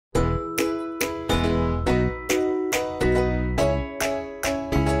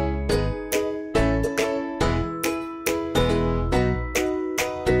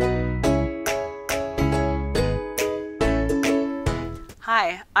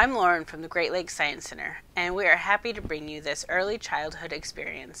I'm Lauren from the Great Lakes Science Center, and we are happy to bring you this early childhood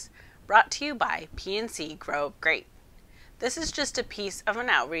experience brought to you by PNC Grow Up Great. This is just a piece of an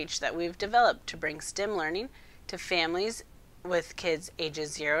outreach that we've developed to bring STEM learning to families with kids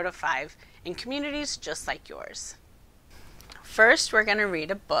ages 0 to 5 in communities just like yours. First, we're going to read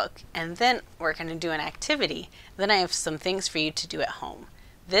a book, and then we're going to do an activity. Then I have some things for you to do at home.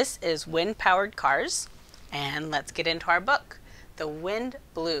 This is Wind-Powered Cars, and let's get into our book. The Wind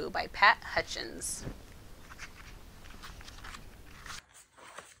Blew by Pat Hutchins.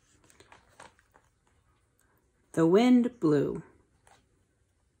 The wind blew.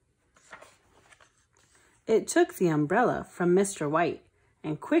 It took the umbrella from Mr. White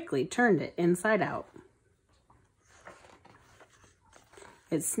and quickly turned it inside out.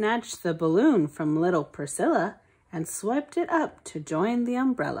 It snatched the balloon from little Priscilla and swept it up to join the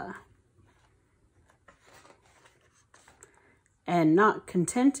umbrella. And not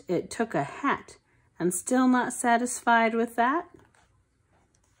content, it took a hat, and still not satisfied with that,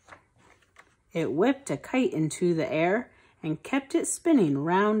 it whipped a kite into the air and kept it spinning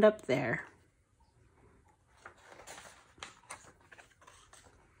round up there.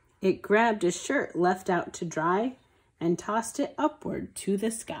 It grabbed a shirt left out to dry and tossed it upward to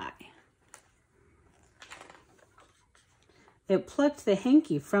the sky. It plucked the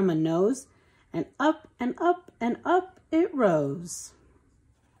hanky from a nose, and up and up and up it rose.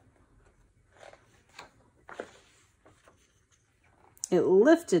 It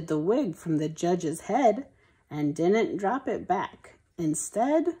lifted the wig from the judge's head and didn't drop it back.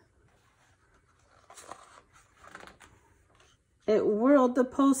 Instead, it whirled the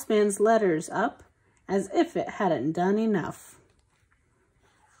postman's letters up as if it hadn't done enough.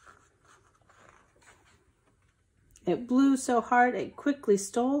 It blew so hard it quickly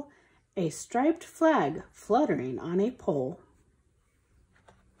stole a striped flag fluttering on a pole.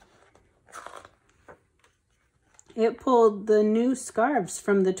 It pulled the new scarves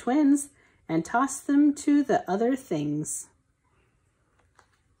from the twins and tossed them to the other things.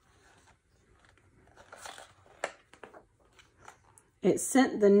 It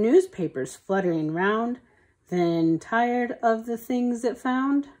sent the newspapers fluttering round, then tired of the things it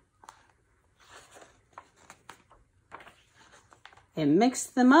found, it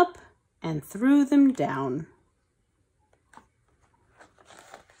mixed them up and threw them down,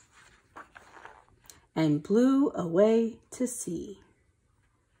 and blew away to sea.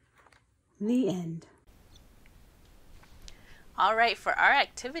 The end. All right, for our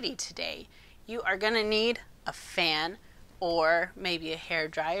activity today, you are going to need a fan or maybe a hair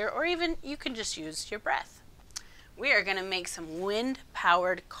dryer, or even you can just use your breath. We are going to make some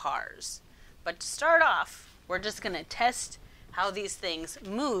wind-powered cars. But to start off, we're just going to test how these things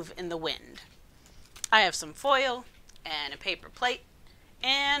move in the wind. I have some foil and a paper plate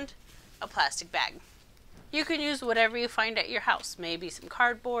and a plastic bag. You can use whatever you find at your house, maybe some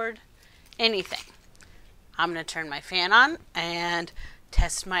cardboard, anything. I'm going to turn my fan on and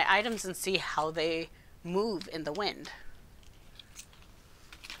test my items and see how they move in the wind.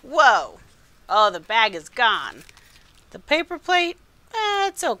 Whoa! Oh, the bag is gone. The paper plate,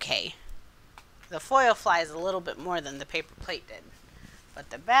 it's okay. The foil flies a little bit more than the paper plate did. But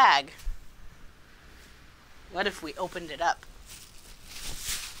the bag, what if we opened it up?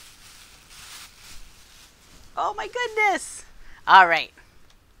 Oh my goodness! All right.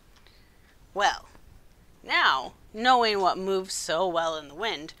 Well, now, knowing what moves so well in the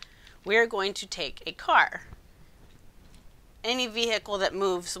wind, we're going to take a car. Any vehicle that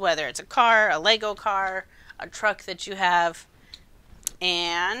moves, whether it's a car, a Lego car, a truck that you have,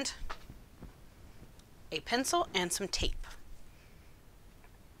 and a pencil and some tape.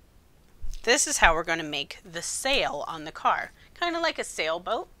 This is how we're going to make the sail on the car, kind of like a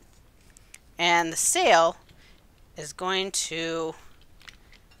sailboat. And the sail is going to,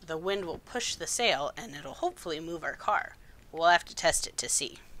 the wind will push the sail and it'll hopefully move our car. We'll have to test it to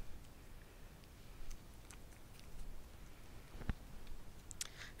see.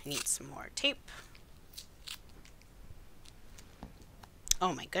 I need some more tape.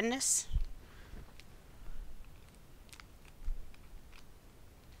 Oh my goodness.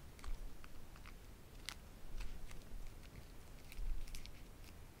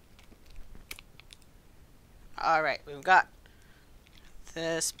 All right, we've got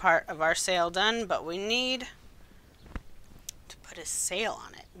this part of our sail done, but we need to put a sail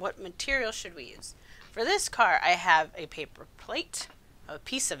on it. What material should we use? For this car, I have a paper plate, a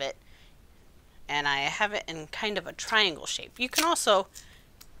piece of it, and I have it in kind of a triangle shape. You can also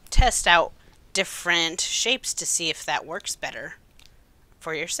test out different shapes to see if that works better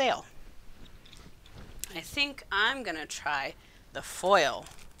for your sail. I think I'm gonna try the foil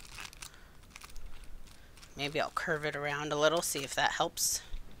Maybe I'll curve it around a little, see if that helps.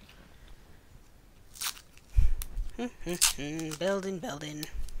 Building, building.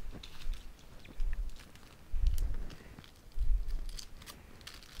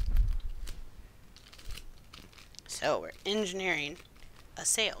 So we're engineering a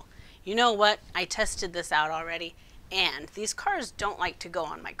sail. You know what? I tested this out already, and these cars don't like to go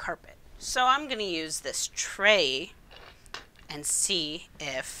on my carpet. So I'm going to use this tray and see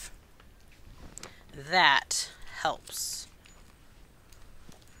if that helps.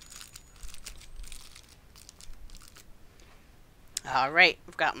 All right,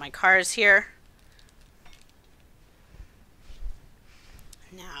 I've got my cars here.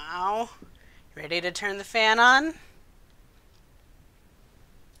 Now, ready to turn the fan on?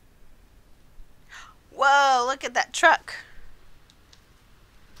 Whoa, look at that truck.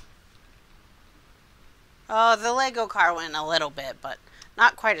 Oh, the Lego car went a little bit, but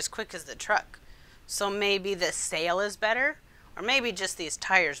not quite as quick as the truck. So maybe the sail is better, or maybe just these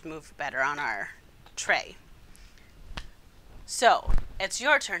tires move better on our tray. So, it's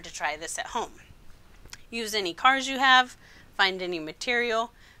your turn to try this at home. Use any cars you have, find any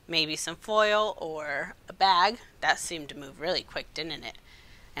material, maybe some foil or a bag. That seemed to move really quick, didn't it?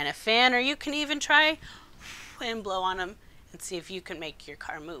 And a fan, or you can even try and blow on them and see if you can make your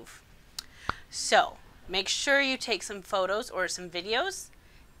car move. So, make sure you take some photos or some videos,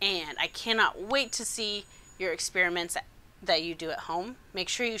 and I cannot wait to see your experiments that you do at home. Make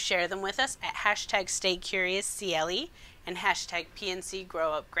sure you share them with us at #StayCuriousCLE and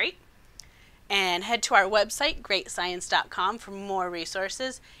 #PNCGrowUpGreat. And head to our website, greatscience.com, for more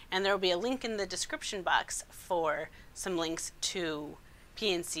resources, and there will be a link in the description box for some links to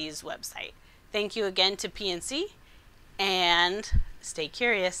PNC's website. Thank you again to PNC, and stay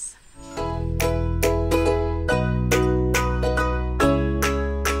curious.